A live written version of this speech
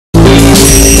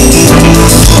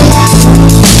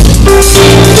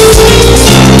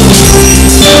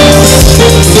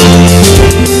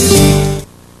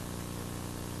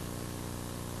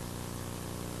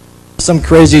some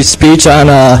crazy speech on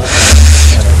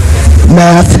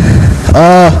math.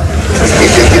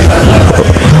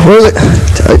 What was it?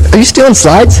 Are you stealing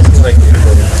slides?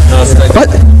 What?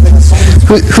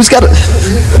 Who's got it?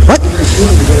 What?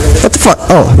 What the fuck?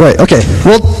 Oh, right. Okay.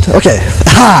 Well, okay.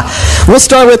 We'll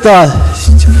start with.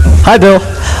 Hi, Bill.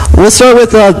 We'll start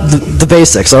with the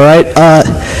basics. All right.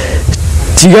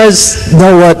 Do you guys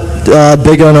know what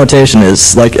big O notation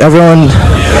is? Like everyone.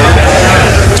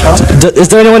 Is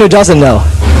there anyone who doesn't know?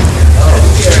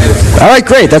 All right,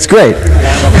 great. That's great.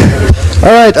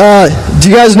 All right. Do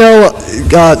you guys know?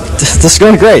 This is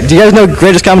going great. Do you guys know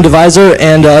greatest common divisor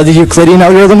and the Euclidean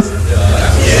algorithm?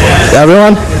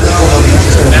 Everyone?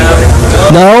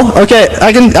 No? Okay.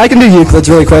 I can do Euclid's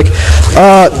really quick.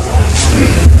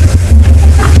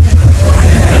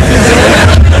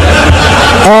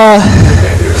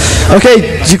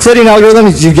 Okay. Euclidean algorithm.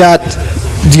 You get.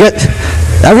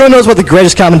 Everyone knows what the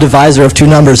greatest common divisor of two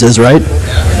numbers is, right?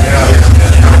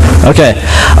 Okay.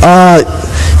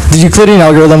 The Euclidean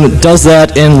algorithm does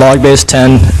that in log base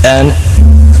 10n.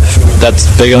 That's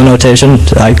big O notation.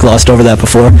 I glossed over that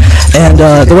before. And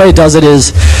the way it does it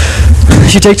is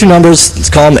you take two numbers, let's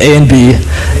call them A and B,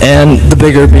 and the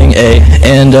bigger being A,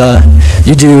 and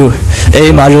you do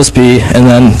A modulus B, and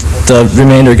then the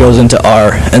remainder goes into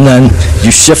R, and then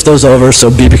you shift those over so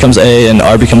B becomes A and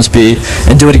R becomes B,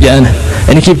 and do it again,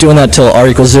 and you keep doing that till R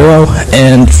equals 0,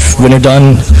 and when you're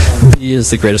done, B is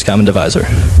the greatest common divisor.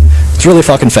 It's really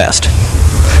fucking fast.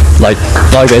 Like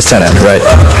log base 10n, right?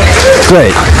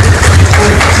 Great.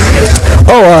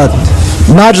 Oh,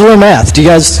 modular math. Do you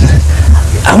guys...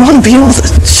 I want to be able to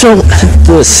show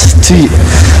this to you.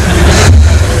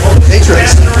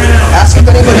 Matrix. Ask if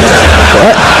anybody...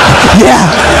 What? Yeah,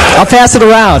 I'll pass it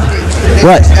around.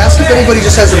 What? Ask if anybody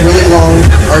just has a really long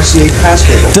RCA patch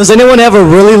cable. Does anyone have a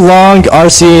really long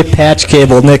RCA patch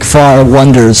cable? Nick Farr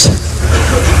wonders.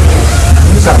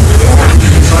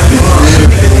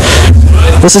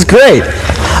 This is great.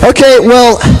 Okay,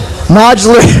 well,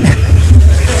 modular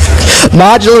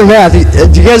math.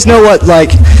 Do you guys know what,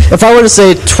 like, if I were to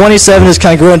say 27 is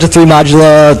congruent to 3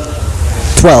 modulo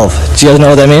 12, do you guys know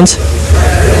what that means?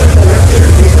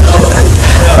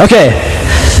 Okay,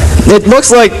 it looks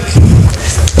like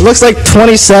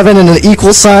 27 and an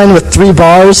equal sign with 3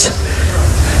 bars,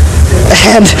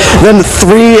 and then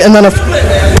 3 and then a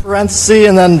parenthesis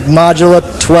and then modulo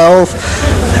 12,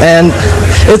 and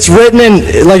it's written in,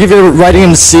 like if you're writing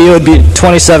in C, it would be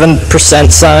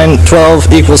 27% sign,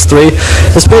 12 equals 3.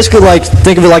 It's basically like,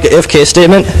 think of it like an if-case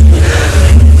statement.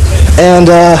 And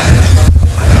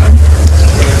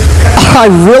I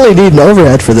really need an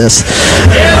overhead for this.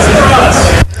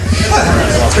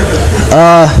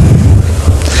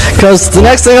 Because the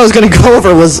next thing I was going to go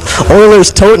over was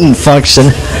Euler's totem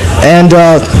function. And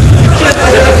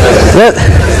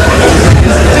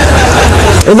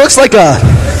it looks like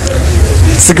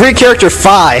it's the Greek character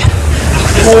phi.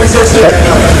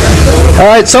 All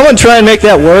right, someone try and make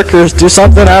that work or do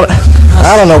something. I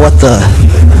don't know what the...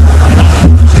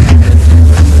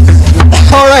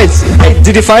 All right, hey,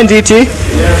 did you find DT? Yeah, I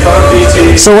found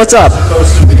DT. So what's up?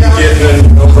 Supposed to be getting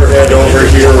an overhead over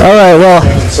here. All right, well...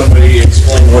 Somebody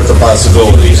explain what the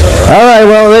possibilities are. All right,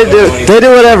 well, they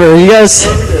do whatever. You guys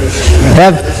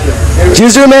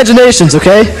use your imaginations,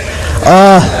 okay?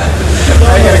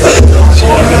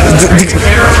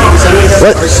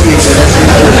 What?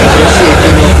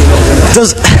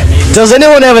 Does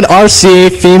anyone have an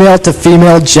RCA female to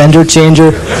female gender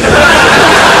changer?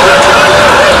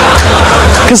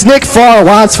 Because Nick Farr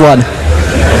wants one. Yeah,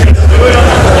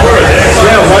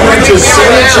 why don't you sit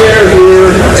in a chair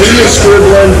here, do your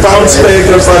scribbling, bounce back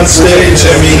up on stage?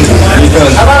 I mean,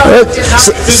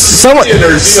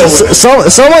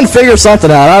 someone figure something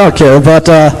out. I don't care, but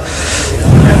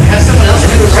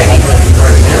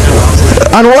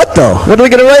on what though? What are we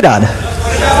gonna write on?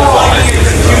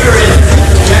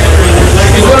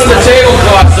 He's one of the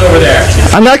tablecloths over there.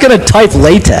 I'm not gonna type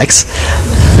latex.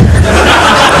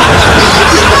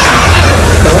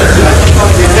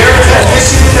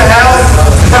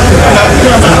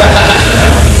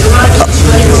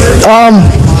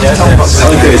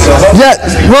 Okay, so yeah,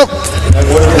 well,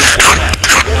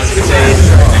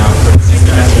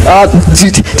 do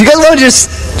you guys want to just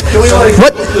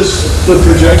what? The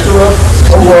projector up?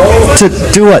 Oh, To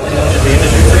do what?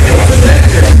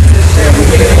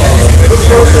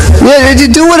 Yeah, you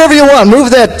do whatever you want. Move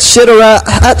that shit around.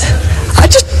 I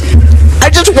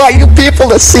just want you people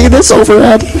to see this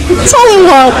overhead. That's all I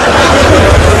want.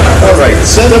 all right,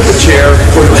 set up a chair.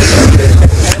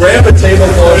 Grab a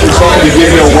tablecloth or something to give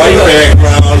you a white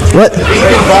background. What? You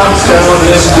can bounce down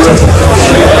this.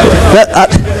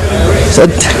 So,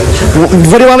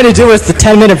 what do you want me to do with the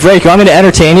 10-minute break? You want me to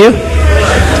entertain you?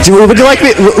 Would you like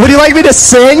me to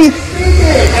sing?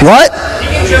 What?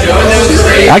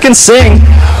 I can sing.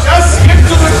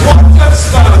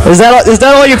 Is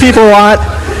that all you people want?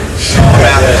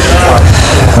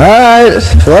 Alright,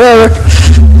 whatever.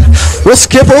 We'll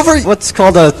skip over what's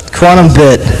called a quantum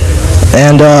bit.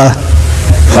 And,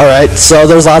 alright, so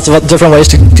there's lots of different ways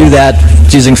to do that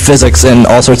using physics and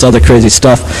all sorts of other crazy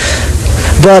stuff.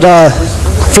 But,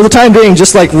 for the time being,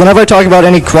 just like whenever I talk about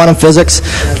any quantum physics,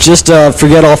 just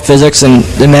forget all physics and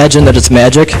imagine that it's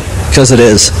magic, because it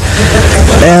is.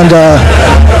 And,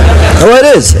 oh, it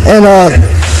is. And,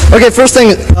 okay, first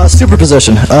thing,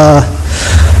 superposition.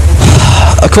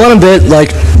 A quantum bit,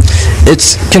 like,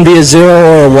 it can be a 0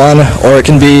 or a 1, or it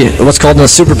can be what's called a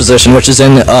superposition, which is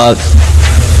in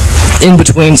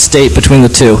between state between the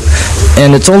two.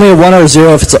 And it's only a 1 or a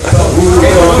 0 if it's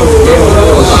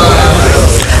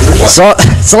so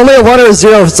it's only a 1 or a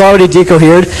 0 if it's already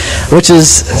decohered, which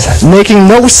is making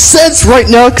no sense right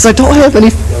now because I don't have any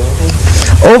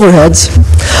overheads.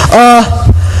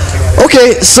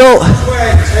 Okay, so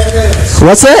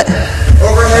what's that?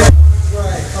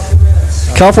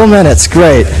 Couple minutes,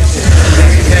 great.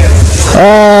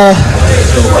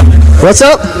 What's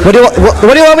up? What do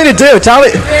you want me to do? Tell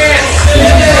me.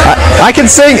 I can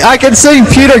sing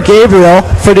Peter Gabriel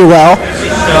pretty well.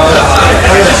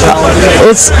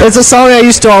 It's a song I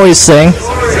used to always sing.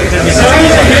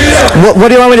 What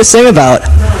do you want me to sing about?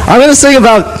 I'm going to sing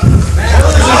about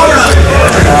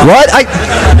what?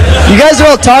 You guys are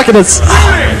all talking. It's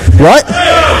what?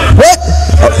 What?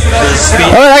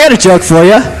 All right, I got a joke for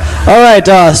you. All right,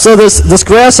 so this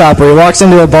grasshopper, he walks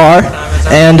into a bar,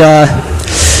 and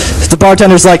the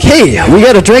bartender's like, "Hey, we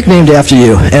got a drink named after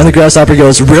you." And the grasshopper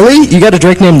goes, "Really? You got a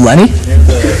drink named Lenny?"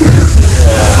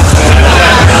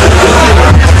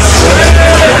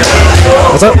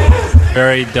 What's up?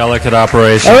 Very delicate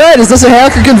operation. All right, is this a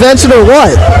hacker convention or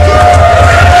what?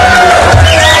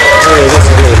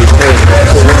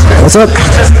 What's up?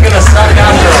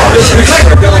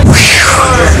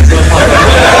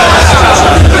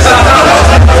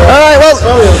 Alright, well,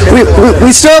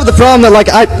 we still have the problem that, like,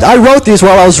 I wrote these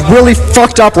while I was really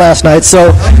fucked up last night,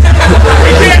 so...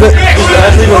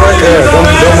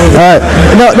 Alright,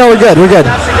 no, we're good.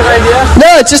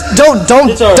 No, just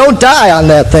don't die on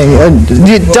that thing.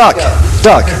 Duck.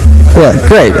 Yeah,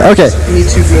 great, okay.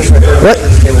 What?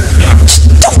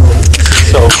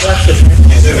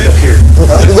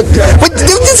 What?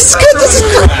 This is good.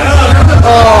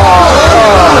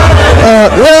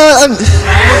 Well,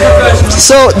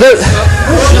 so there.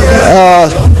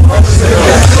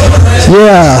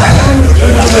 Yeah.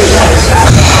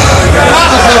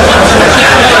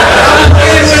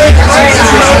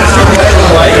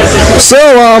 So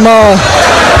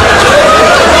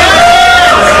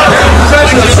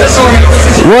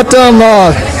what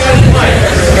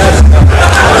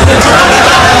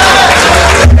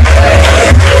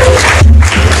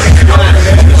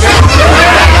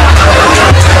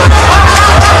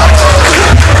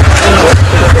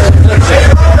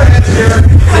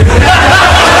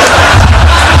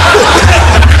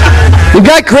You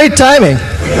got great timing.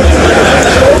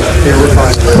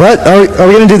 What? Are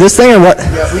we going to do this thing or what?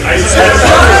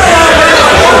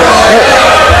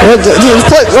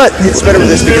 What? It's better with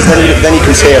this because then you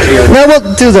can stay up here. No,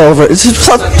 we'll do the over. Just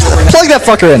plug that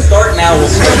fucker in. Start now.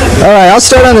 All right, I'll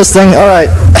start on this thing. All right.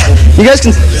 You guys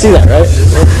can see that, right?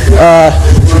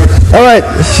 All right.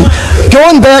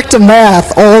 Going back to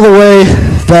math all the way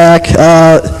back.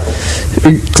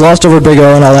 We glossed over big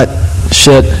O and all that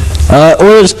shit.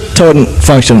 Euler's totem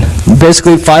function,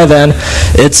 basically 5n.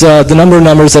 It's the number of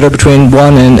numbers that are between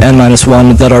 1 and n minus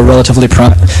 1 that are relatively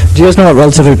prime. Do you guys know what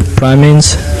relatively prime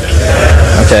means?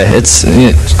 Okay, it's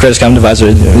greatest common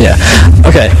divisor. Yeah.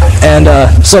 Okay, and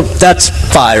so that's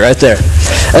phi right there.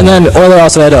 And then Euler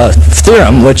also had a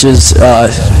theorem, which is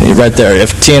right there.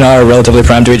 If t and r are relatively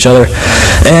prime to each other,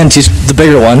 and t's the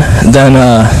bigger one, then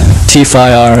t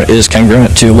phi r is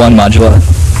congruent to 1 modulo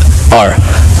r.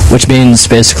 Which means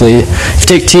basically, if you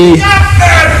take t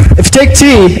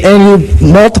and you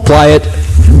multiply it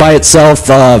by itself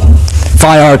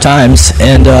phi r times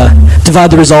and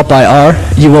divide the result by r,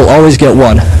 you will always get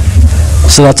 1.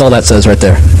 So that's all that says right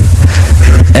there.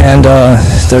 And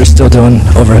they're still doing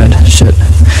overhead shit.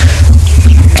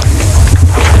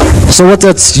 So what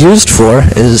that's used for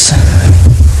is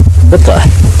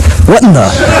what in the?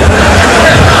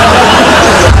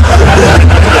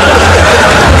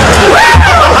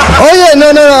 Oh yeah, no.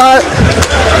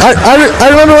 I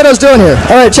remember what I was doing here.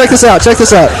 All right, check this out.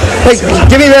 Hey,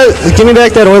 give me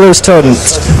back that Euler's totem.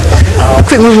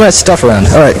 Quit moving my stuff around.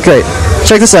 All right, great.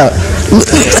 Check this out.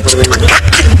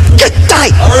 Die.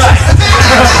 All right.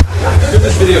 Do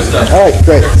this video stuff. All right,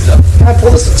 great.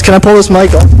 Can I pull this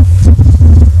mic off?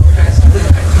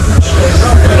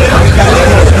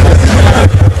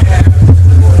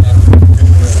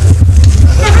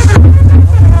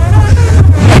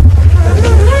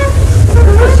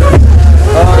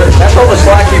 That's all the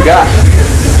slack you got.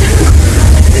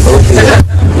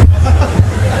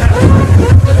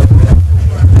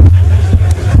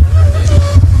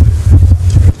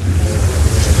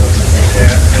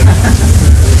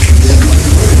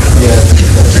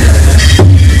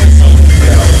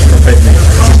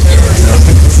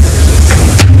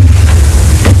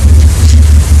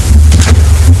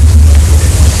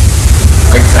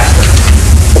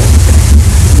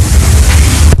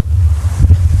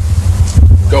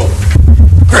 Go.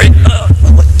 Great.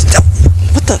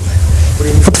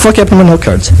 What the fuck happened to my note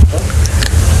cards?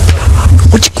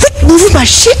 Would you quit moving my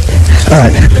shit? All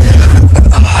right.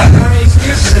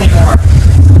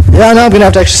 Yeah, now I'm gonna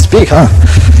have to actually speak, huh?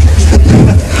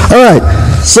 All right.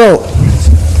 So.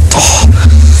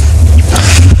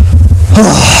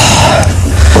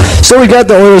 So we got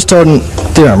the Euler's-Toden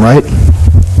theorem, right?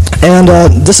 And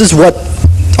this is what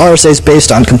RSA is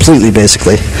based on completely,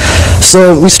 basically.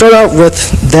 So we start out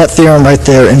with that theorem right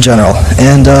there in general,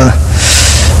 and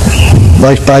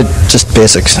like by just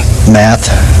basic math,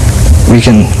 we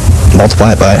can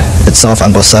multiply it by itself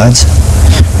on both sides,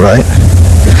 right?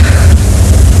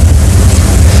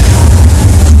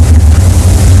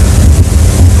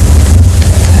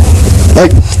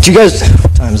 Like, do you guys,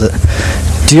 what time is it?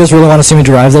 Do you guys really want to see me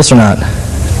derive this or not?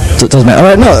 It doesn't matter. All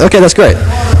right, no, okay, that's great.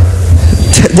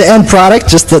 The end product,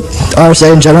 just the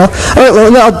RSA in general. All right,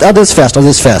 well, I'll do this fast.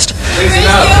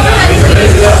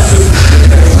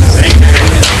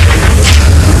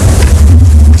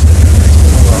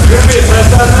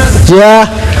 Yeah,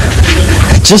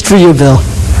 just for you, Bill.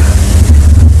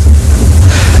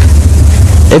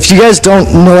 If you guys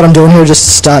don't know what I'm doing here,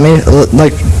 just stop me.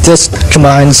 Like, this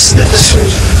combines.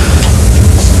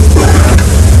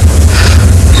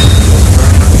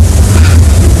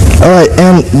 Alright,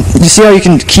 and you see how you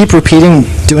can keep repeating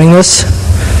doing this?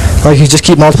 Like, you just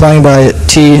keep multiplying by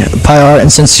t pi r,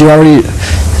 and since you're already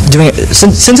doing it,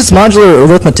 since it's modular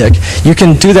arithmetic, you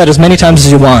can do that as many times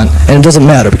as you want, and it doesn't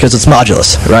matter because it's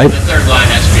modulus, right? The third line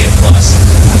has to be a plus.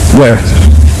 Where?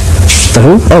 The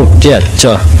who? Oh, yeah,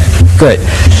 sure. Great.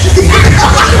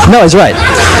 No, he's right.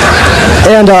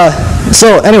 And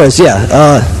so, anyways, yeah.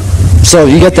 So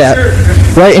you get that,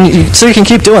 right? And so you can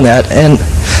keep doing that, and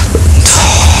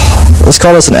let's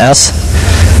call this an S,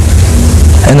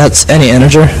 and that's any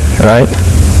integer, right?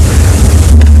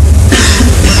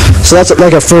 So that's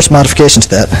like a first modification to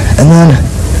that. And then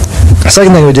the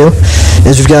second thing we do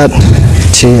is we've got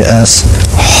TS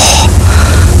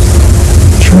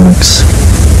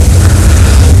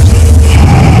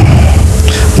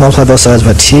multiply both sides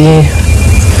by T,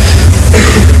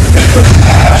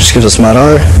 just gives us mod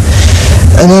R.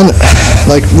 And then,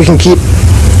 like, we can keep,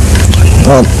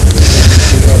 well,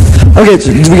 okay,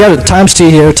 we got a times T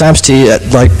here, times T at,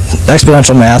 like,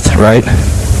 exponential math, right?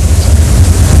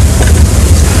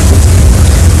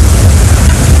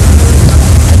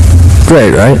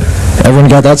 Great, right? Everyone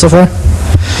got that so far?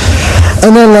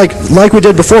 And then, like we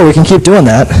did before, we can keep doing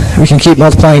that. We can keep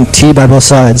multiplying T by both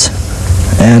sides.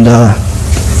 And,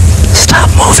 stop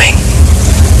moving.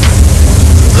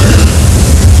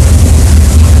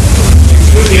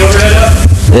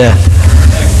 Yeah.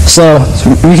 So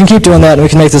we can keep doing that, and we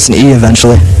can make this an E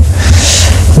eventually.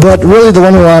 But really, the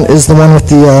one we want is the one with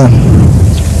the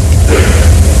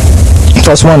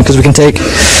plus 1, because we can take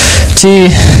T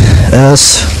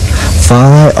S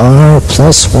phi R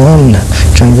plus 1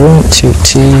 congruent to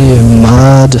T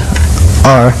mod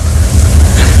R.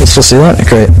 You still see that?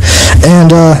 Great.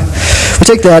 And we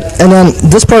take that, and then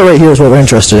this part right here is what we're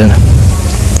interested in.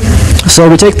 So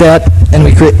we take that, and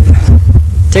we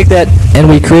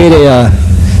create a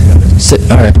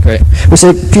all right, great. We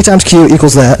say P times Q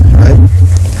equals that, right?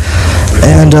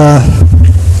 And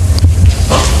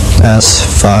S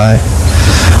phi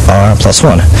R plus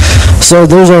 1. So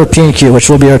those are P and Q, which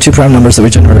will be our two prime numbers that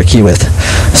we generate our key with.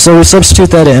 So we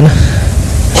substitute that in.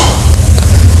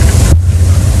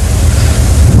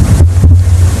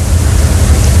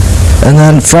 And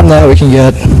then from that we can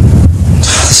get,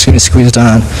 it's going to be squeezed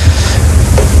on.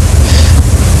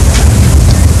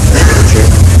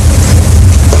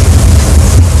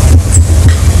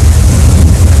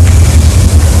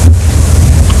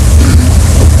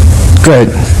 Great,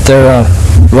 they're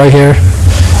right here.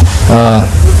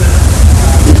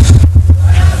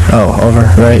 Oh, over,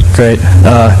 right, great.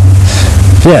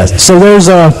 Yeah, so there's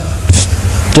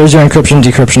your encryption,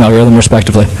 decryption algorithm,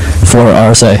 respectively, for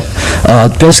RSA.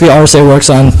 Basically, RSA works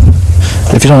on,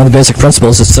 if you don't know the basic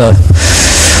principles, it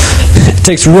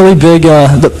takes really big,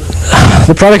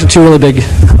 the product of two really big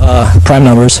prime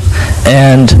numbers,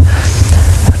 and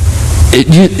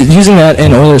using that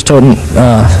in Euler's totem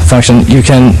function, you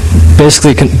can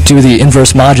basically do the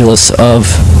inverse modulus of,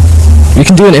 you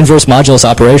can do an inverse modulus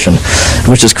operation,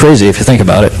 which is crazy if you think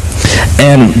about it.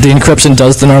 And the encryption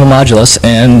does the normal modulus,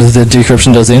 and the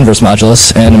decryption does the inverse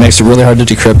modulus, and it makes it really hard to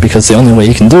decrypt because the only way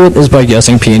you can do it is by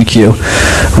guessing P and Q,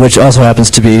 which also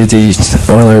happens to be the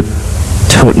Euler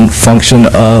totem function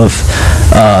of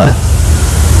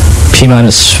P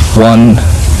minus 1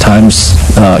 times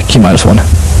Q minus 1.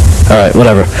 All right,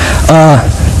 whatever.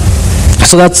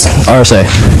 So that's RSA.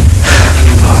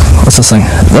 What's this thing?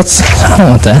 I don't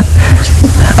want that.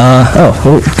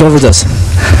 We'll go over this.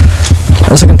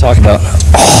 What's I can talk about?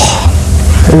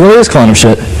 Oh, it really is quantum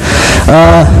shit.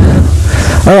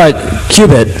 All right,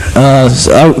 qubit.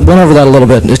 So I went over that a little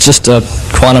bit. It's just a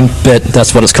quantum bit.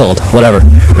 That's what it's called. Whatever,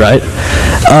 right?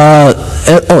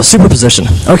 Superposition.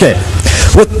 Okay.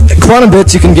 With quantum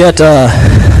bits, you can get.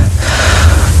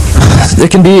 It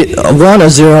can be a 1, a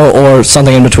 0, or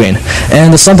something in between.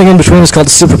 And the something in between is called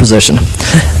superposition.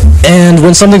 And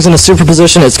when something's in a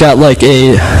superposition, it's got like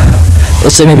a,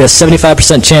 let's say maybe a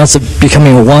 75% chance of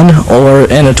becoming a 1,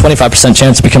 and a 25%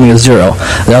 chance of becoming a 0.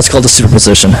 That's called a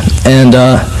superposition. And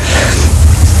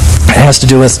it has to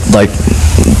do with like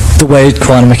the way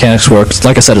quantum mechanics works.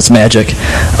 Like I said, it's magic.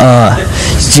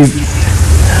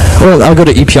 Well, I'll go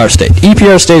to EPR state.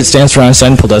 EPR state stands for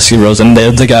Einstein, Podolsky, Rosen.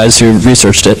 They're the guys who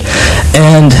researched it.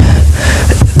 And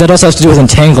that also has to do with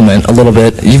entanglement a little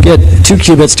bit. You get two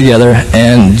qubits together,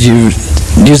 and you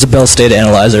use a Bell state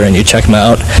analyzer, and you check them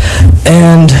out.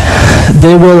 And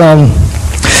they will,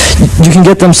 you can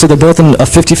get them so they're both in a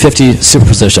 50-50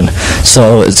 superposition.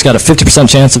 So it's got a 50%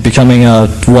 chance of becoming a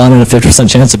 1 and a 50%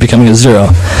 chance of becoming a 0.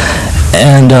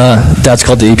 And that's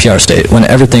called the EPR state, when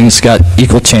everything's got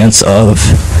equal chance of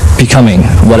becoming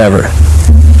whatever.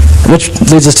 Which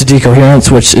leads us to decoherence,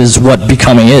 which is what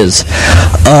becoming is.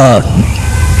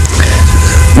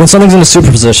 When something's in a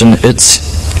superposition,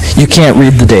 you can't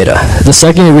read the data. The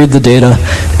second you read the data,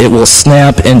 it will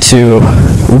snap into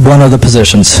one of the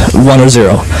positions, 1 or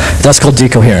 0. That's called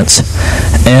decoherence.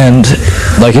 And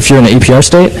like if you're in an EPR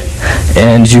state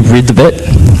and you read the bit,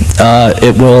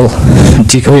 it will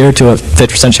decohere to a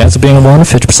 50% chance of being a 1, a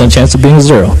 50% chance of being a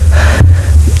 0.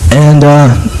 And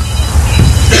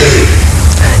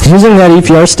using that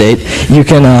EPR state, you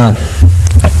can,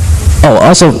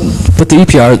 also with the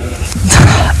EPR,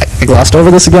 I glossed over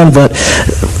this again, but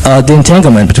the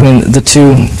entanglement between the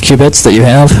two qubits that you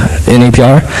have in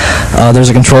EPR, there's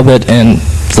a control bit and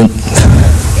the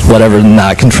whatever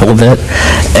not control bit,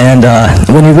 and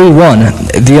when you read one,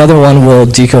 the other one will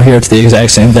decohere to the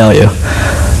exact same value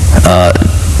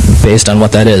based on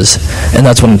what that is, and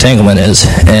that's what entanglement is.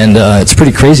 And it's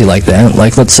pretty crazy like that.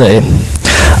 Like, let's say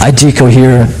I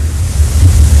decohere,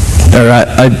 or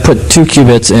I put two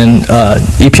qubits in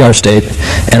EPR state,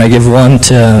 and I give one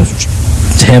to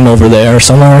him over there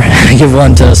somewhere. I give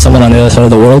one to someone on the other side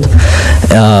of the world.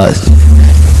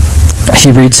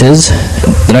 He reads his.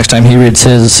 The next time he reads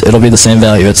his, it'll be the same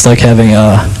value. It's like having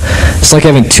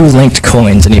two linked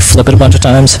coins, and you flip it a bunch of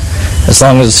times. As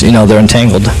long as they're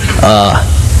entangled,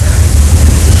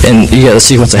 and you get a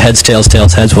sequence of heads, tails,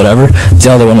 tails, heads, whatever.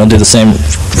 The other one will do the same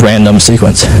random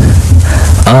sequence.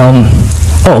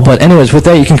 But anyways, with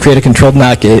that you can create a controlled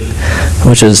NOT gate,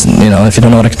 which is, if you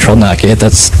don't know what a controlled NOT gate,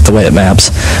 that's the way it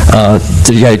maps.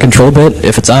 You got your control bit.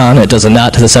 If it's on, it does a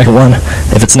NOT to the second one.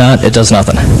 If it's not, it does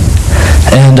nothing.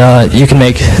 And you can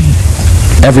make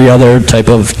every other type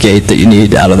of gate that you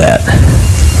need out of that.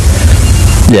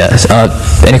 Yeah.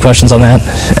 Any questions on that?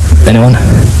 Anyone?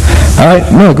 All right.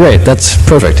 No, great. That's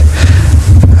perfect.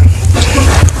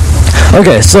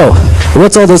 Okay, so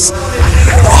what's all this?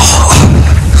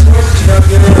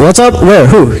 What's up? Where?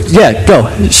 Who? Yeah, go.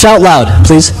 Shout loud,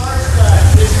 please.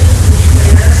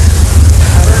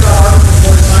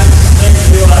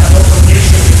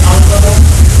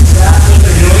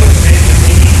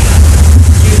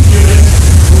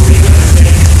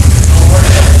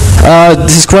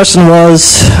 His question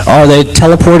was, are they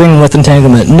teleporting with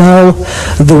entanglement? No.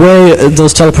 The way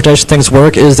those teleportation things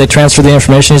work is they transfer the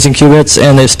information using qubits,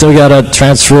 and they've still got to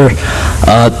transfer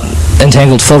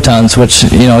entangled photons, which, it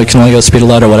can only go the speed of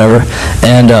light or whatever.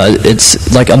 And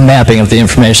it's like a mapping of the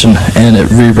information, and it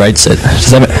rewrites it.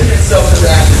 Does that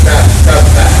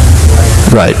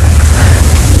right.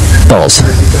 Balls.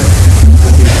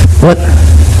 What?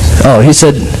 Oh, he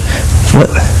said, what?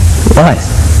 Why?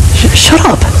 Shut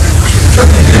up.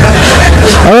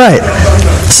 All right.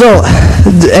 So,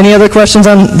 any other questions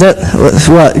on that?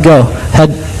 What? Go.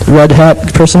 Red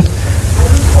hat person?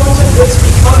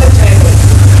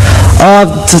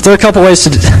 There are a couple ways to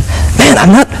man,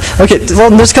 I'm not... Okay, well,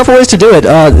 there's a couple ways to do it.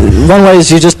 One way is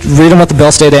you just read them with the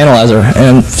Bell State Analyzer,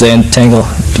 and they entangle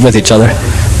with each other.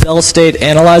 Bell State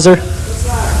Analyzer?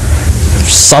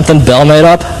 Something Bell made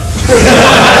up?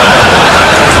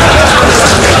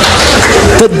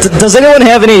 Does anyone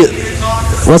have any...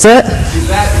 What's that? Is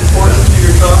that important to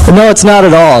your talk? No, it's not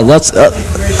at all. That's...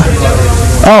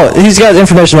 oh, he's got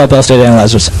information about Bell State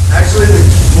Analyzers. Actually,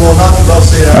 well, not the Bell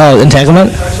State Analyzer. Oh,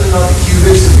 entanglement? It's actually not the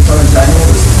qubits that become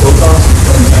entangled, it's the photons that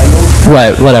become entangled.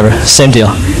 Right, whatever. Same deal.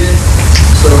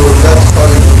 So that's part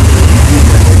of the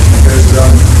confusing, because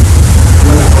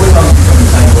when the photons become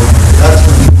entangled, that's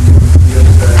when the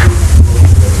other side will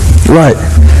go. Right. The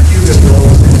qubit will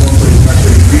always be one place, not where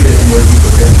you read it and where you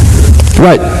put it.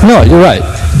 Right. No, you're right.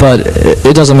 But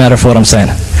it doesn't matter for what I'm saying.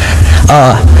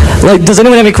 Like, does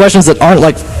anyone have any questions that aren't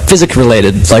like physics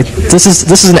related? Like, this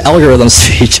is an algorithm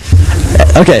speech.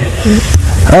 Okay.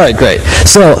 All right, great.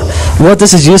 So, what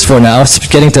this is used for now, is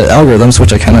getting to algorithms,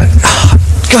 which I kind of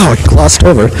glossed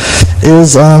over,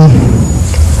 is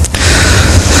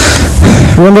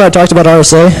remember I talked about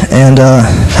RSA and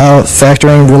how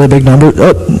factoring really big numbers.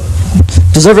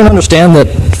 Does everyone understand that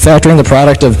factoring the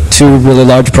product of two really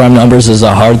large prime numbers is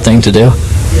a hard thing to do?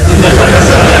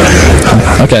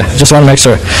 Okay, just want to make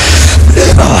sure.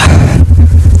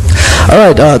 All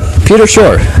right, Peter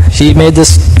Shor, he made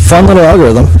this fun little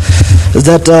algorithm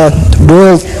that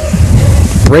will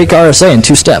break RSA in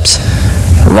 2 steps.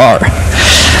 Rar.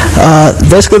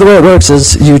 Basically, the way it works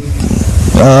is you...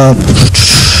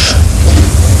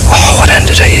 what end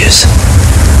did I use?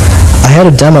 I had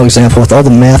a demo example with all the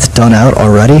math done out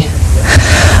already,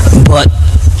 but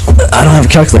I don't have a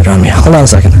calculator on me. Hold on a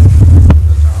second.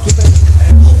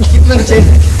 Keep them entertained.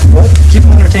 What? Keep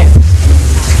them entertained.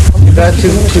 Too bad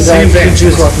two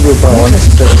Jews walk into a bar. I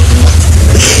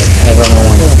don't know.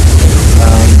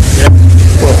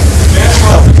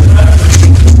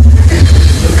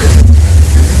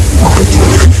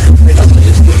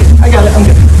 I got it. I'm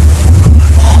good.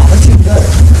 That's even better.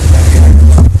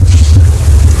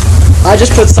 I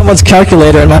just put someone's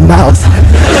calculator in my mouth.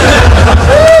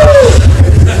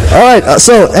 All right.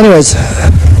 So, anyways.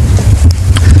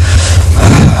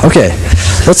 Okay,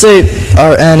 let's say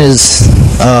our n is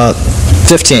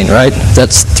 15, right?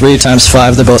 That's 3 times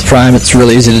 5, they're both prime. It's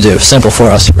really easy to do, simple for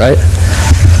us, right?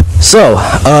 So,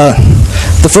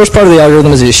 the first part of the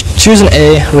algorithm is you choose an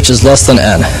a which is less than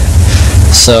n.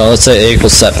 So let's say a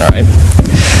equals 7, right?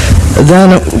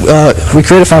 Then we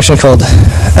create a function called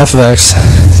f of x.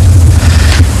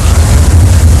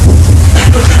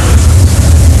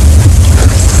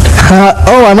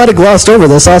 Oh, I might have glossed over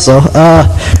this also.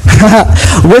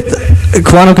 With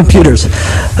quantum computers,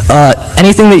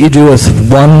 anything that you do with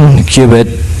 1 qubit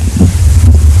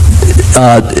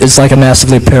is like a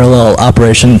massively parallel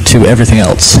operation to everything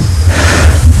else.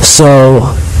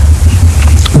 So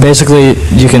basically,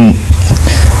 you can,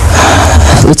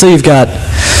 let's say you've got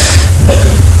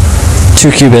 2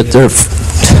 qubits, or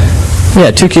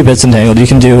 2 qubits entangled. You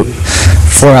can do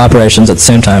 4 operations at the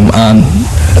same time on,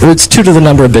 it's 2 to the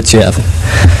number of bits you have.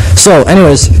 So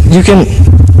anyways, you can,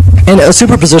 and a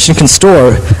superposition can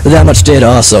store that much data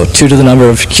also, 2 to the number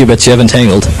of qubits you have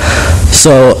entangled.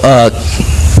 So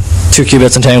 2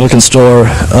 qubits entangled can store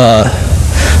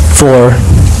 4,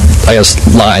 I guess,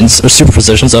 lines or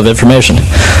superpositions of information.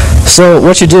 So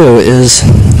what you do is,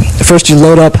 first you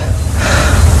load up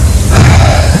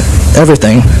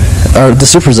everything, or the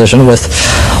superposition with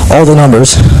all the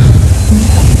numbers,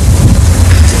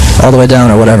 all the way down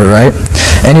or whatever, right?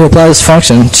 And you apply this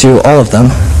function to all of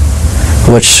them,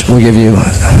 which will give you,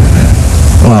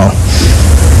 well,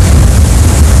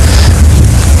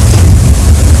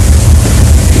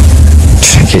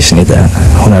 in case you need that,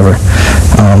 whatever.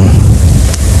 Oh,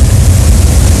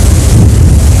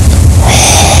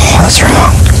 that's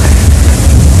wrong.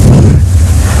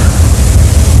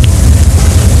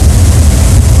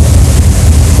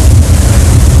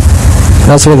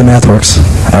 That's the way the math works.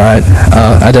 All right,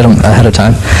 I did them ahead of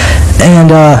time.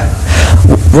 And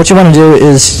what you want to do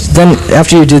is, then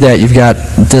after you do that, you've got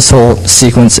this whole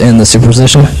sequence in the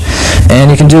superposition. And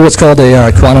you can do what's called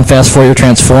a quantum fast Fourier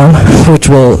transform, which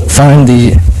will find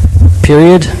the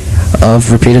period of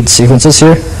repeated sequences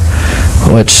here,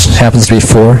 which happens to be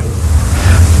 4.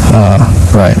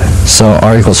 Right, so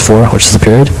r equals 4, which is the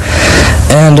period.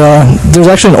 And there's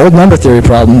actually an old number theory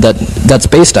problem that's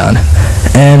based on.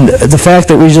 And the fact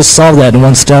that we just solved that in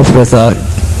 1 step with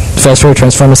fast Fourier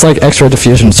transform. It's like X-ray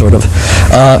diffusion, sort of.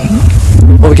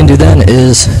 What we can do then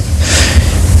is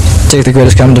take the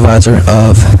greatest common divisor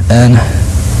of n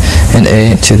and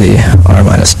a to the r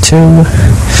minus 2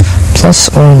 plus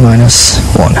or minus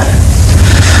 1,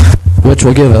 which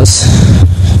will give us,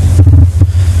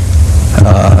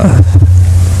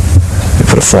 we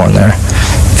put a 4 in there,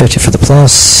 50 for the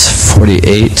plus,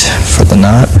 48 for the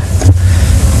not,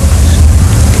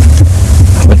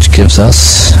 which gives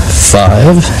us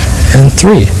 5 and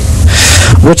 3,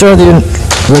 which are the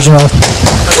original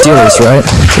dealers, right?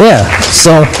 Yeah,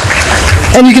 so,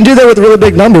 and you can do that with really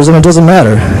big numbers and it doesn't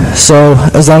matter. So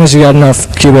as long as you got enough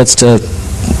qubits to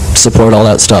support all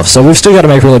that stuff. So we've still got to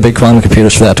make really big quantum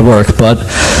computers for that to work, but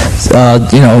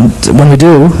you know, when we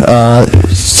do,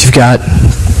 you've got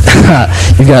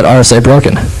you've got RSA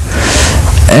broken.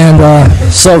 And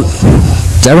so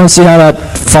does everyone see how that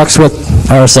fucks with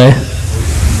RSA?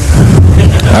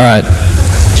 All right.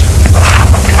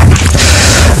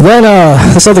 Then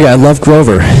this other guy, Love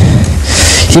Grover,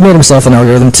 he made himself an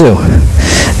algorithm too,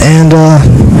 and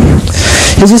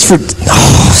he's used for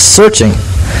searching.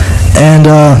 And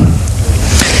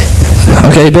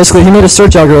okay, basically he made a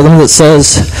search algorithm that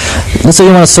says, let's say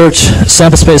you want to search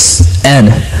sample space n.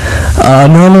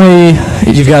 Normally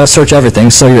you've got to search everything,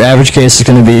 so your average case is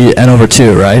going to be n over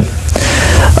 2, right?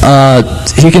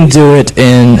 He can do it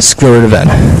in square root of n,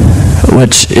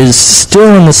 which is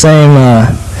still in the same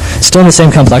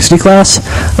complexity class,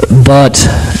 but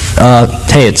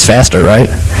hey, it's faster, right?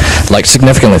 Like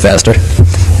significantly faster.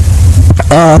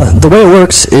 The way it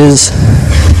works is,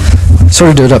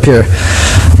 sort of do it up here.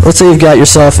 Let's say you've got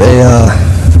yourself a,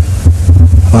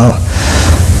 well,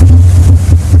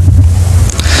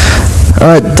 all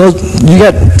right, you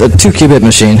got a 2-qubit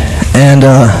machine, and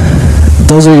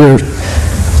those are your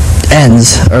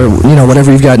n's, or you know,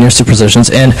 whatever you've got in your superpositions,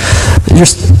 and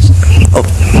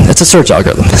it's a search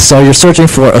algorithm. So you're searching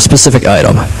for a specific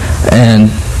item, and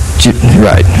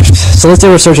right. So let's say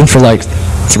we're searching for like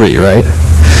 3, right?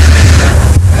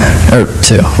 Or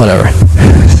 2, whatever.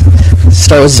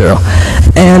 Start with 0.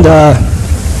 And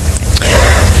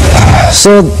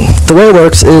so the way it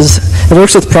works is, it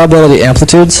works with probability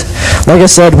amplitudes. Like I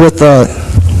said, with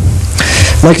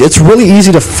like it's really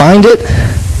easy to find it,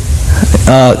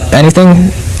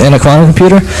 anything in a quantum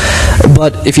computer,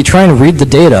 but if you try and read the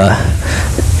data,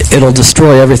 it'll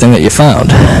destroy everything that you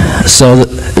found. So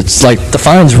it's like the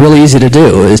find's really easy to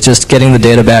do. It's just getting the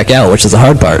data back out, which is the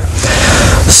hard part.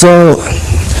 So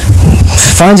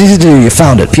find's easy to do. You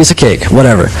found it, piece of cake,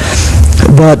 whatever.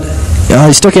 But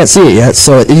you still can't see it yet.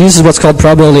 So it uses what's called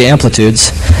probability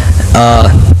amplitudes.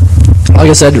 Like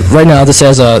I said, right now this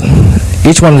has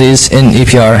each one of these in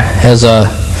EPR has a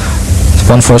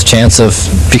 1/4 chance of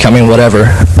becoming whatever,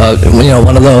 you know,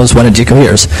 one of those when it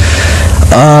decoheres.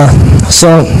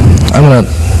 So I'm gonna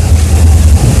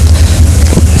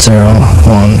 0,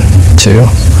 1, 2,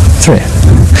 3.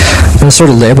 I'm gonna sort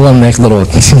of label and make a little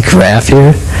graph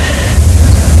here.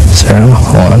 0,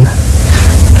 1,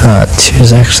 2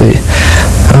 is actually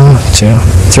 2,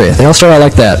 3. They all start out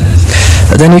like that.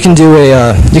 Then you can do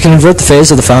you can invert the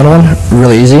phase of the found one,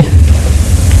 really easy.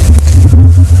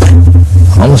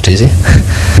 Almost easy.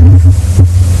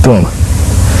 Boom.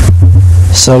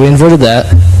 So we inverted that,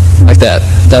 like that.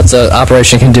 That's an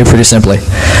operation you can do pretty simply.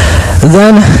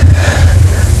 Then,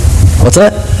 what's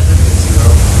that?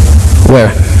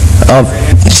 Where?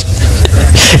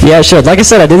 Yeah, I should. Like I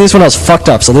said, I did this when I was fucked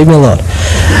up, so leave me alone.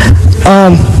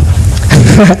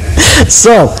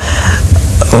 So,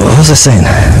 what was I saying?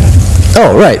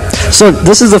 Oh, right. So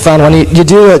this is the found one. You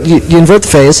do you invert the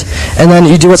phase, and then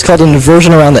you do what's called an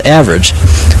inversion around the average.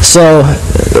 So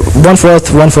 1/4,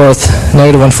 1/4,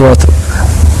 negative 1/4,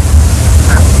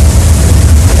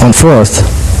 1/4.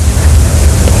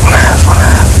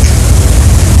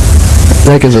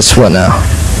 That gives us what now?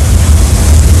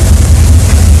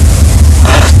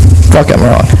 Fuck, I'm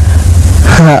wrong.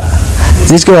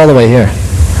 These go all the way here.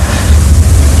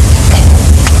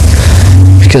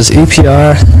 Because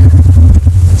EPR...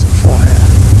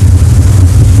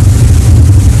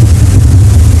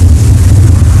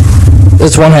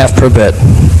 it's 1/2 per bit,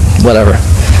 whatever.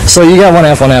 So you got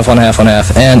 1/2, 1/2, 1/2,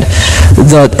 1/2, and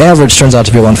the average turns out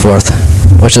to be 1/4,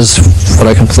 which is what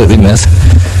I completely missed.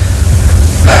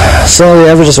 So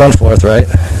the average is 1/4, right?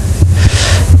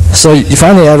 So you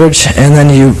find the average, and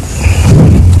then you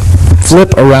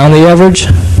flip around the average.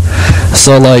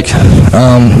 So like,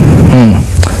 how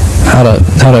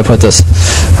do I put this?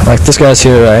 Like this guy's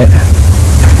here, right?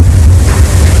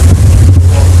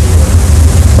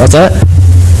 What's that?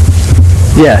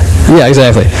 Yeah,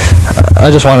 exactly.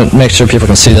 I just want to make sure people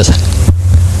can see this.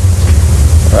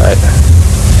 Right.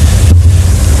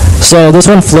 So this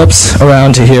one flips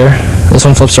around to here, this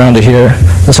one flips around to here,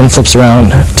 this one flips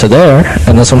around to there,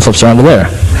 and this one flips around to there.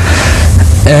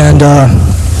 And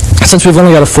since we've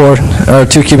only got a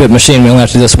 2-qubit machine, we only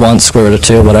have to do this once, square root of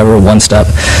 2, whatever, one step.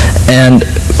 And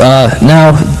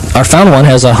now our found one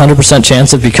has a 100%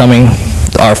 chance of becoming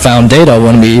our found data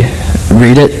when we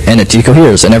read it and it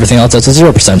decoheres, and everything else has a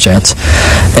 0% chance.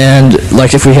 And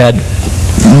like if we had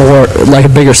more, like a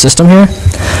bigger system here,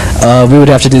 we would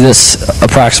have to do this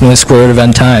approximately square root of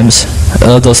n times,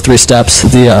 those 3 steps,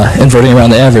 the inverting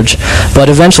around the average. But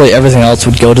eventually everything else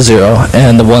would go to 0,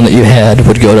 and the one that you had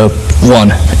would go to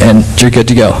 1, and you're good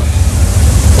to go.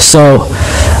 So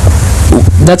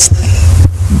that's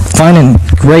fine and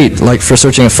great, like for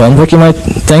searching a phone book, you might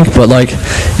think, but like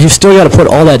you've still got to put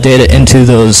all that data into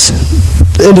the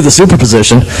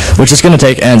superposition, which is going to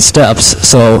take n steps.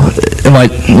 So it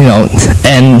might,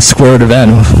 n square root of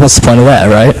n. What's the point of that,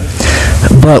 right?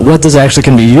 But what this actually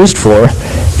can be used for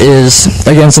is,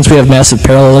 again, since we have massive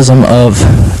parallelism of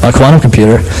a quantum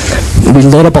computer, we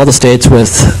load up all the states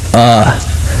with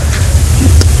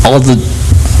all the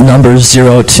numbers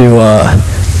 0 to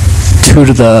 2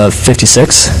 to the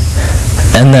 56,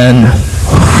 and then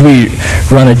we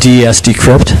run a DES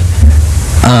decrypt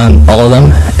on all of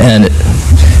them, and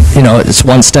it's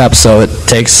one step, so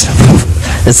it's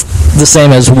the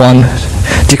same as one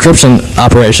decryption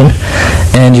operation,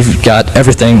 and you've got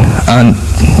everything on,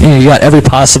 you got every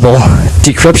possible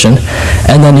decryption,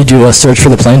 and then you do a search for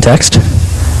the plain text,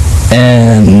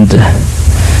 and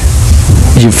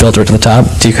you filter to the top,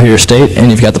 decohere your state, and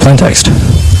you've got the plain text.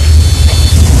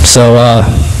 So,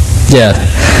 yeah,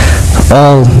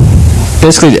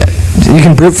 basically, you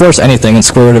can brute force anything in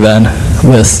square root of n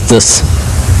with this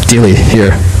dealie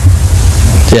here.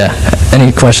 Yeah,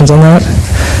 any questions on that?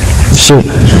 Shoot.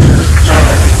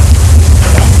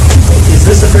 Is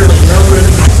this a fairly new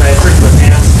algorithm? Because I've heard in the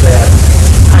past that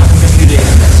quantum computing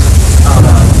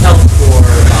helps for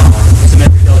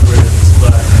symmetric algorithms,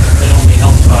 but it only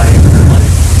helps by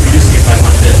reducing it by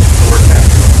 1 bit the work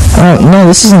factor. No,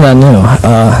 this isn't that new.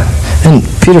 And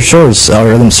Peter Shor's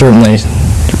algorithm certainly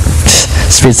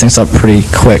speeds things up pretty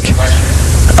quick.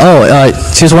 Oh,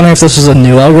 she was wondering if this was a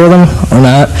new algorithm or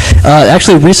not.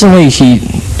 Actually, recently he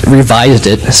revised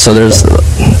it, so it's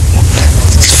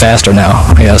faster now,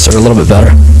 I guess, or a little bit better.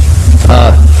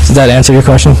 Did that answer your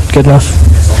question good enough?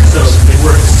 So it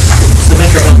works.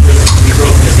 Symmetric algorithms can be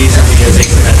broken as easily as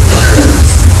asymmetric algorithms.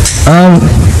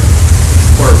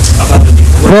 Or about the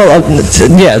well,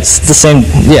 yeah, it's the same,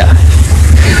 yeah.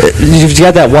 You've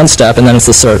got that one step, and then it's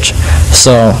the search.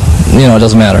 So, it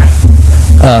doesn't matter.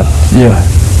 You.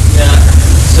 Yeah,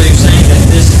 so you're saying that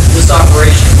this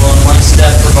operation will in one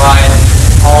step provide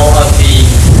all of the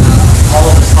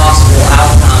possible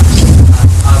outcomes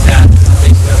of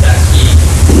that key,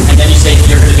 and then you say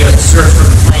you're going to do a search for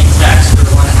the plain text, for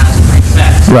the one that has plain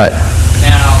text. Right.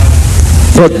 Now,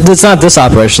 well, it's not this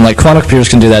operation. Like quantum computers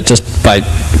can do that just by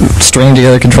stringing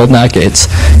together controlled NOT gates.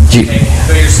 okay,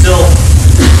 but you're still,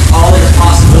 all these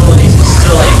possibilities is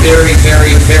still a very,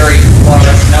 very, very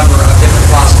large number of different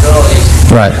possibilities.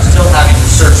 Right. You're still having to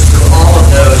search through all of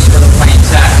those for the plain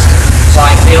text. So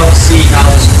I fail to see how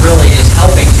this really is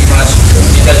helping too much,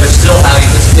 because we're still having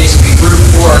this basically brute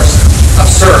force of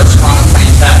search on the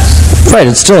plain text. Right,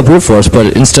 it's still a brute force,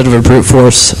 but instead of a brute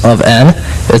force of n,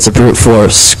 it's a brute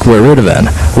force square root of n.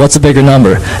 What's a bigger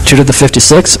number, 2 to the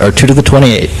 56 or 2 to the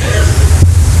 28?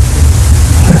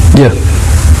 Yeah. The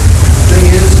thing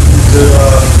is,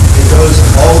 it does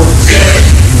all of the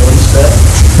steps in one step.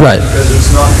 Right. Because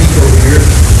it's not decohered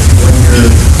when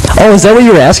you're... Oh, is that what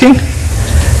you were asking?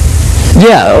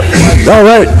 Yeah. Oh,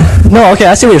 right. No, okay,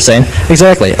 I see what you're saying.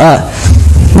 Exactly.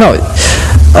 No.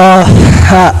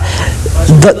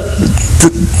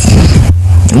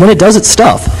 When it does its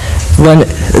stuff, when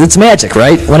it's magic,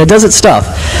 right? When it does its stuff,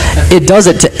 it does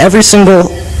it to every single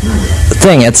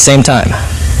thing at the same time.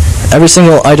 Every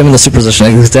single item in the superposition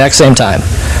at the exact same time.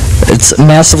 It's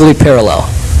massively parallel.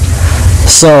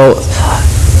 So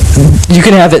you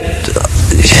can have it,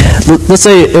 let's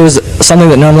say it was something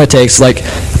that normally takes like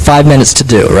 5 minutes to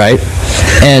do, right?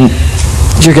 And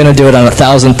you're going to do it on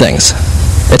 1,000 things.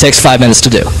 It takes 5 minutes to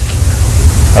do.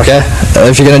 Okay?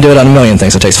 If you're going to do it on 1,000,000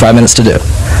 things, it takes 5 minutes to do.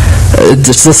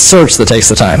 It's the search that takes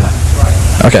the time.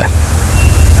 Okay.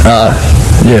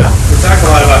 Yeah. We talked a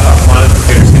lot about how quantum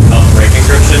computers can help break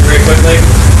encryption very quickly,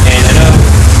 and I know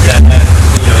that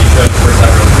you showed the first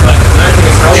algorithm, but I think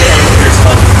it's how quantum computers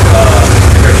help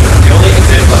encryption. The only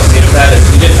example I've seen of that is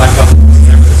we did talk about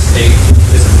whenever the state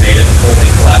isn't made, the whole thing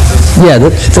collapses. Yeah,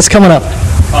 that's coming up.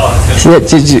 Oh, that's good.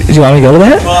 Do you want me to go to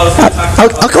that? Well, I was going to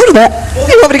talk I'll go to that.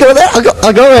 You want me to go to that?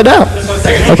 I'll go right now. Just one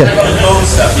second. Okay. You have a phone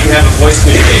stuff. You have a voice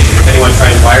communication. If anyone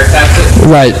tries to wiretaps it.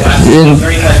 Right. Is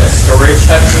there any like a storage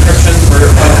type of encryption for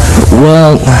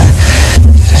Well,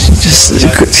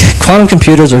 quantum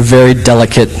computers are very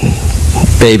delicate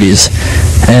babies,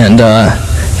 and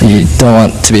you don't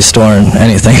want to be storing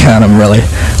anything on them, really.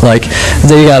 Like,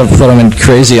 you got to put them in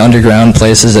crazy underground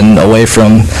places and away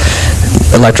from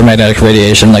electromagnetic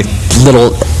radiation. Like,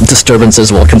 little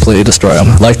disturbances will completely destroy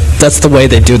them. Like, that's the way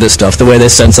they do this stuff. The way they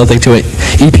send something to an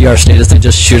EPR state is they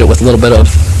just shoot it with a little bit of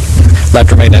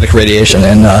electromagnetic radiation,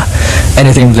 and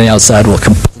anything from the outside will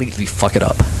completely fuck it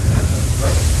up.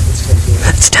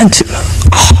 It's 10-2.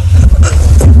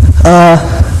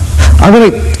 I'm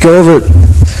going to go over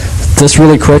this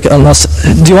really quick, unless...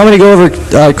 Do you want me to go over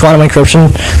quantum encryption?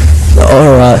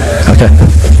 Or, okay.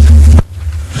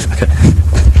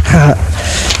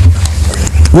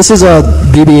 This is a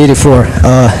BB-84.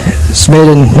 It's made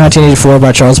in 1984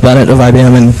 by Charles Bennett of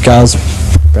IBM and Gaz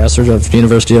Brassard of the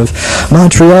University of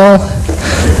Montreal.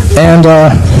 And, all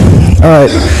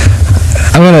right,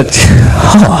 I'm going to...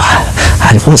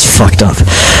 I was fucked up.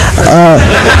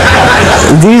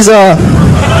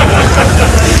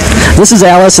 This is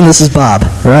Alice and this is Bob,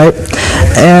 right?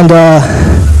 And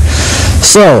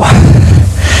so,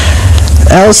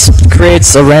 Alice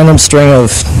creates a random string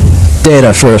of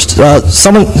data first.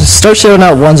 Someone start shouting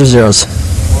out ones or zeros.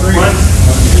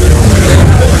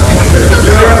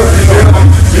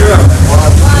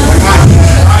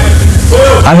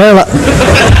 I'm hearing.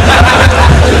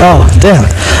 Oh, damn.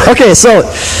 Okay, so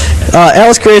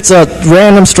Alice creates a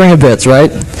random string of bits,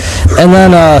 right? And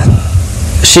then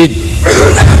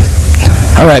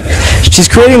all right, she's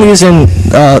creating these in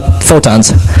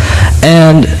photons,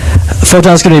 and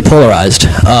photons can be polarized.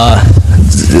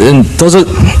 And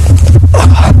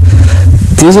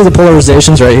these are the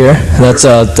polarizations right here. That's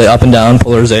the up and down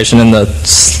polarization and the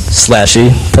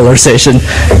slashy polarization,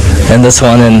 and this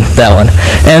one and that one.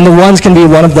 And the ones can be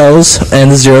one of those,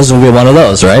 and the zeros will be one of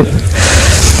those, right?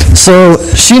 So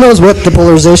she knows what the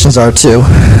polarizations are too.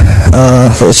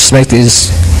 Let's just make these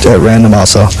at random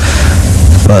also,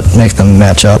 but make them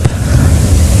match up.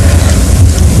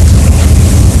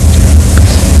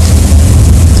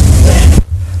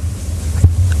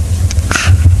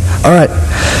 All right,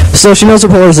 so she knows the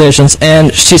polarizations,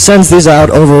 and she sends these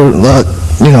out over,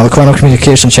 a quantum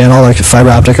communication channel, like a fiber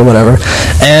optic or whatever,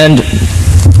 and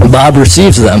Bob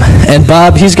receives them. And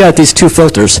Bob, he's got these two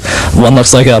filters. One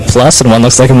looks like a plus, and one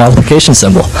looks like a multiplication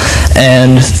symbol.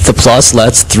 And the plus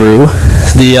lets through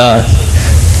the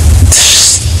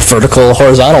vertical,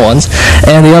 horizontal ones,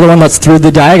 and the other one lets through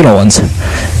the diagonal ones.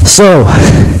 So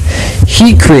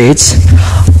he creates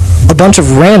a bunch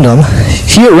of random,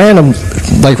 he at random,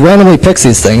 like randomly picks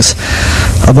these things,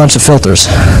 a bunch of filters.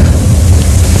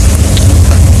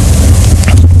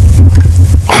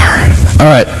 All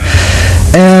right,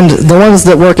 and the ones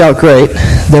that work out great,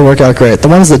 they work out great. The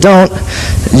ones that don't,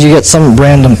 you get some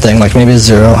random thing, like maybe a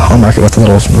 0. I'll mark it with a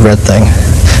little red thing.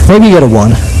 Maybe you get a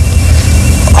 1.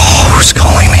 Oh, who's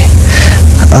calling me?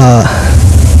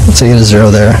 Let's say you get a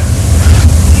 0 there.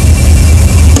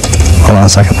 Hold on a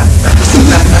second.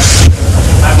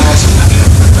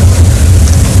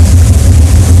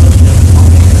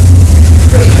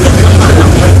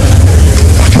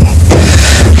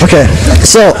 Okay,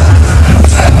 so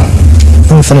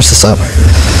let me finish this up.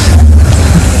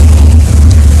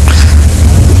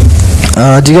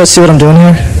 Do you guys see what I'm doing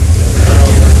here?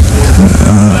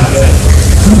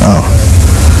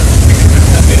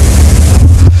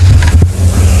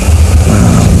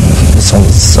 This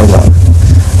one's so long.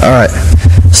 All right.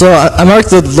 So I marked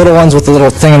the little ones with the little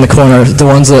thing in the corner, the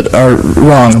ones that are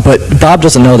wrong, but Bob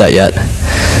doesn't know that yet.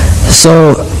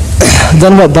 So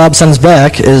then what Bob sends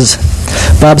back is,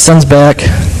 Bob sends back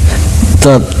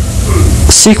the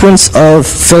sequence of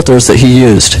filters that he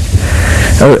used,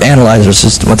 or analyzers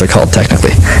is what they're called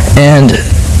technically. And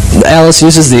Alice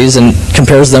uses these and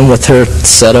compares them with her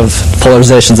set of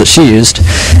polarizations that she used,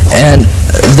 and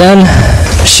then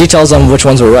she tells him which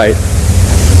ones were right.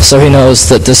 So he knows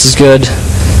that this is good,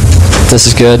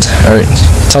 or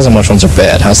tells them which ones are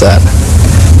bad. How's that?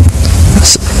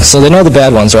 So they know the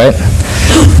bad ones, right?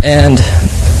 And,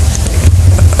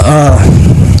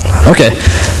 okay.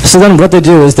 So then what they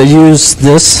do is they use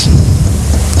this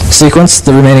sequence,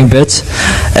 the remaining bits,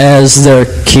 as their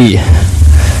key.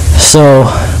 So,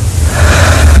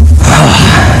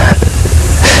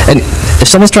 and if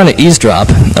someone's trying to eavesdrop,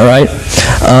 all right,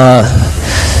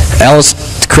 Alice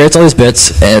creates all these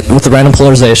bits with the random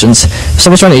polarizations. If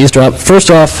someone's trying to eavesdrop, first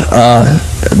off,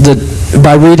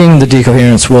 by reading the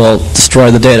decoherence will destroy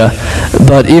the data.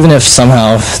 But even if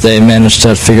somehow they manage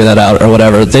to figure that out or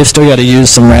whatever, they've still got to use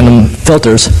some random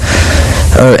filters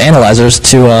or analyzers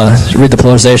to read the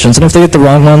polarizations. And if they get the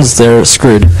wrong ones, they're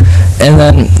screwed. And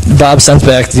then Bob sends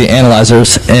back the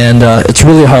analyzers, and it's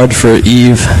really hard for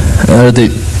Eve, or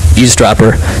the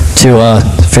eavesdropper, to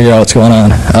figure out what's going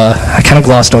on. I kind of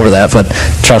glossed over that, but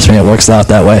trust me, it works out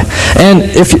that way. And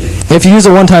if you use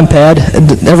a one-time pad,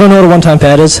 everyone know what a one-time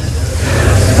pad is?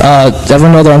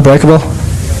 Everyone know they're unbreakable?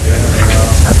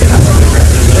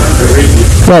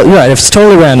 Well, you're right, if it's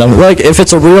totally random, like if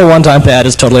it's a real one-time pad,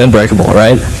 it's totally unbreakable,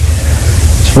 right?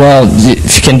 Well,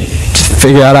 if you can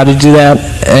figure out how to do that,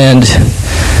 and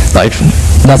like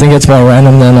nothing gets more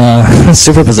random than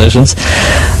superpositions,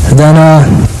 then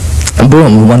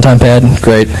boom, one-time pad,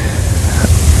 great.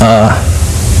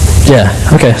 Yeah,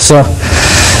 okay, so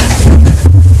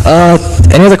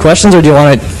any other questions, or do you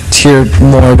want to hear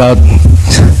more about,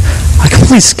 I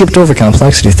completely skipped over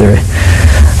complexity theory.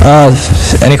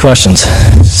 Any questions?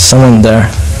 Someone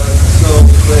there? So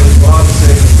when Bob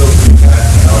said he built the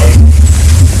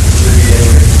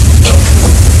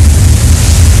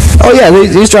Oh yeah, the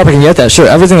eavesdropper can get that, sure.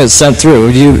 Everything that's sent through,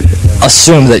 you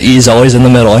assume that E's always in the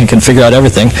middle and can figure out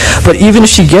everything. But even if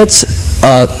she gets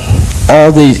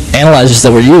all the analyzers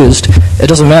that were used, it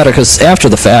doesn't matter because it's after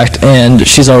the fact and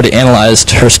she's already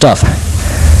analyzed her stuff.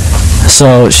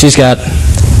 So she's got,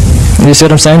 you see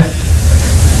what I'm saying?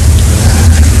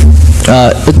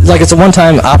 Like it's a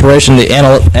one-time operation, the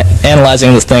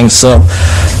analyzing the things, so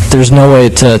there's no way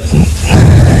to,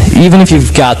 even if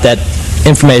you've got that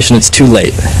information, it's too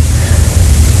late.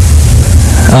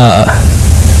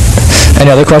 Any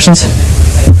other questions?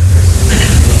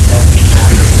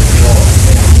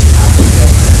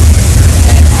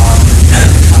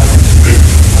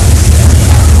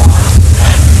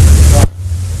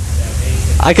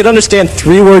 I could understand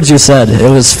 3 words you said. It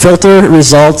was filter,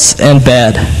 results, and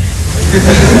bad.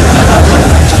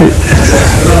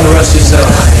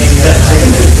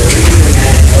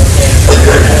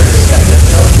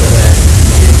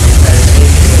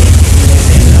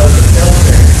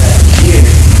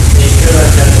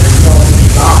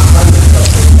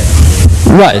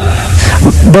 Right.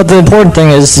 But the important thing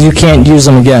is you can't use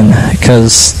them again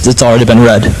because it's already been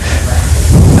read.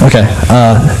 Okay.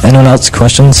 Anyone else?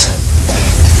 Questions?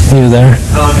 You there?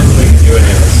 How long until we can do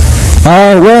any of this?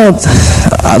 Well,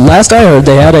 last I heard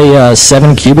they had a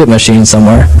 7-qubit machine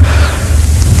somewhere.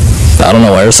 I don't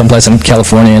know where, someplace in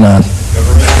California in a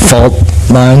fault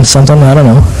line, something. I don't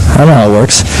know. I don't know how it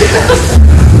works.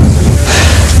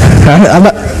 I'm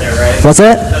not, what's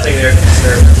that? Nothing there.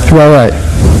 Right.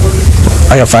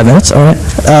 I got 5 minutes. All right.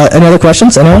 Any other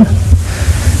questions? Anyone?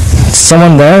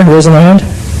 Someone there raising their hand?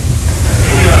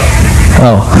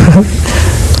 Oh.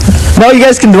 No, you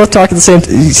guys can both talk at the same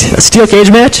time. Steel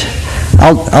cage match?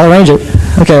 I'll arrange it.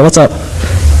 Okay, what's up?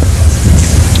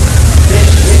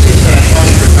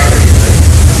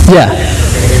 Yeah.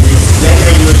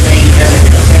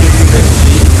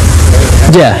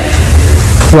 Yeah.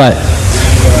 Right.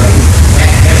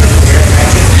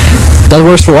 That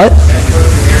works for what?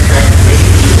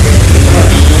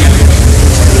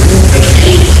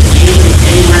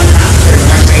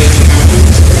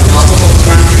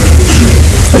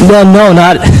 Well, no,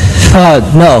 not,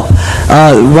 no.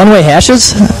 One-way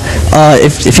hashes,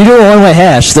 if you do a one-way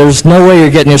hash, there's no way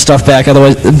you're getting your stuff back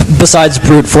otherwise, besides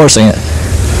brute forcing it.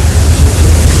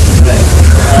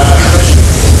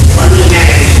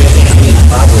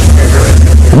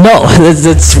 No,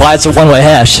 that's why it's a one-way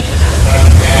hash.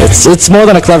 It's more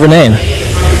than a clever name.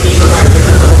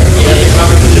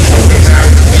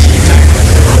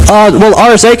 Well,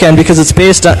 RSA can because it's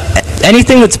based on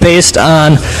anything that's based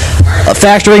on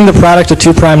factoring the product of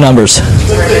 2 prime numbers.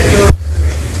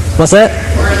 What's that?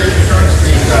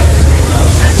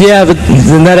 Yeah, but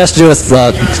then that has to do with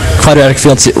quadratic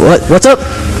fields. What's up?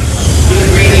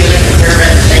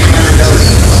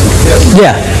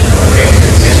 Yeah.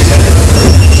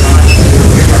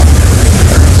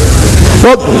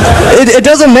 Well, it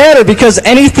doesn't matter because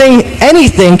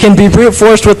anything can be brute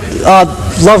forced with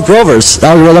Love Grover's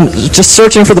algorithm, just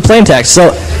searching for the plain text.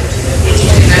 So,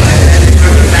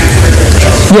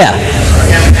 yeah.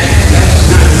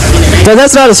 But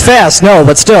that's not as fast, no,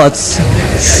 but still, it's...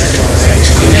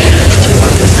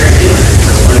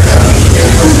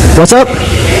 What's up?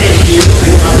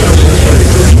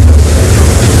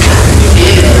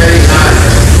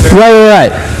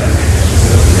 Right.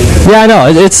 Yeah, I know.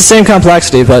 It's the same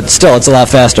complexity, but still, it's a lot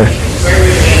faster.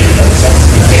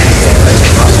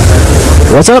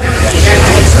 What's up?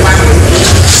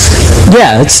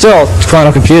 Yeah, it's still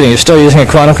quantum computing. You're still using a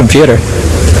quantum computer.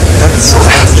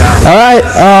 All right.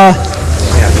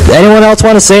 Anyone else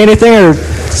want to say anything? Or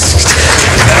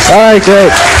all right,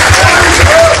 great.